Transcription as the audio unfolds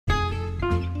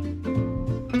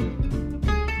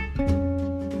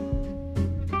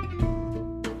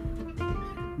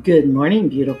Good morning,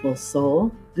 beautiful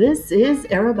soul. This is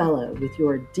Arabella with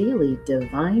your daily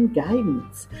divine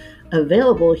guidance,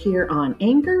 available here on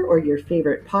Anchor or your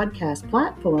favorite podcast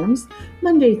platforms,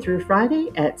 Monday through Friday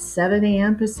at 7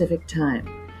 a.m. Pacific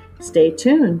Time. Stay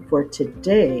tuned for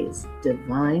today's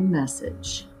divine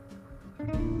message.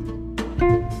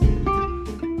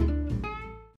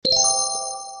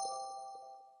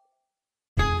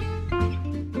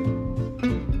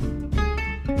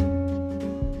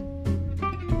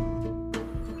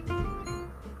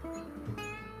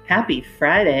 Happy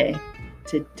Friday!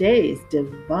 Today's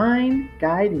divine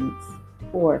guidance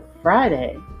for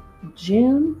Friday,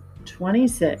 June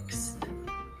 26th,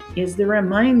 is the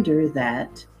reminder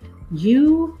that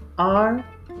you are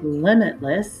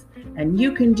limitless and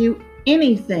you can do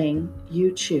anything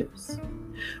you choose.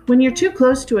 When you're too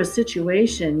close to a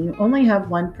situation, you only have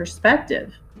one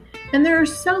perspective, and there are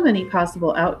so many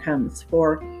possible outcomes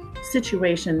for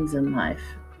situations in life.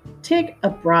 Take a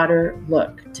broader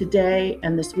look today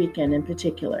and this weekend in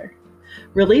particular.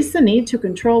 Release the need to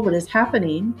control what is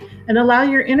happening and allow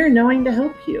your inner knowing to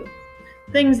help you.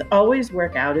 Things always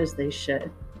work out as they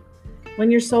should. When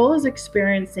your soul is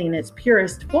experiencing its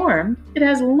purest form, it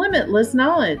has limitless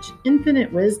knowledge,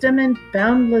 infinite wisdom, and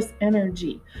boundless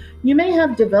energy. You may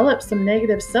have developed some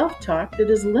negative self-talk that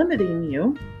is limiting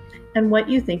you and what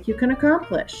you think you can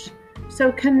accomplish. So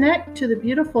connect to the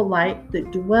beautiful light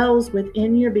that dwells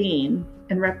within your being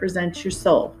and represents your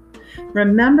soul.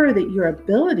 Remember that your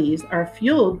abilities are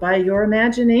fueled by your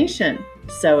imagination,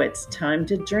 so it's time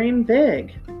to dream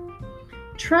big.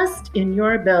 Trust in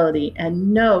your ability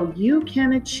and know you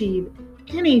can achieve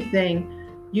anything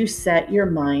you set your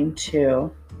mind to.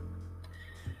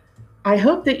 I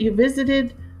hope that you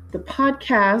visited the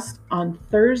podcast on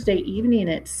Thursday evening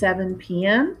at 7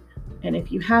 p.m. And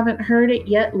if you haven't heard it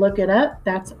yet, look it up.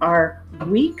 That's our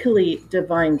weekly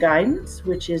divine guidance,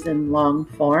 which is in long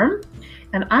form.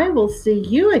 And I will see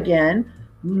you again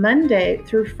Monday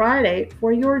through Friday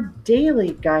for your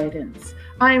daily guidance.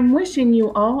 I'm wishing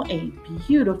you all a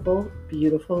beautiful,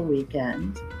 beautiful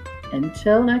weekend.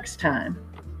 Until next time.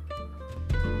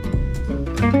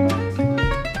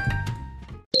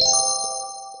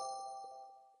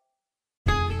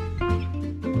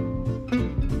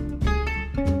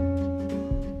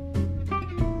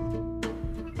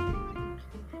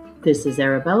 This is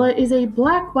Arabella is a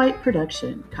black-white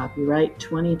production, copyright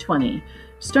 2020,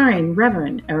 starring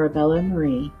Reverend Arabella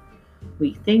Marie.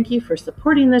 We thank you for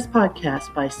supporting this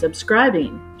podcast by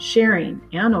subscribing, sharing,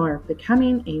 and/or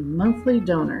becoming a monthly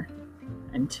donor.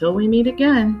 Until we meet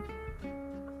again.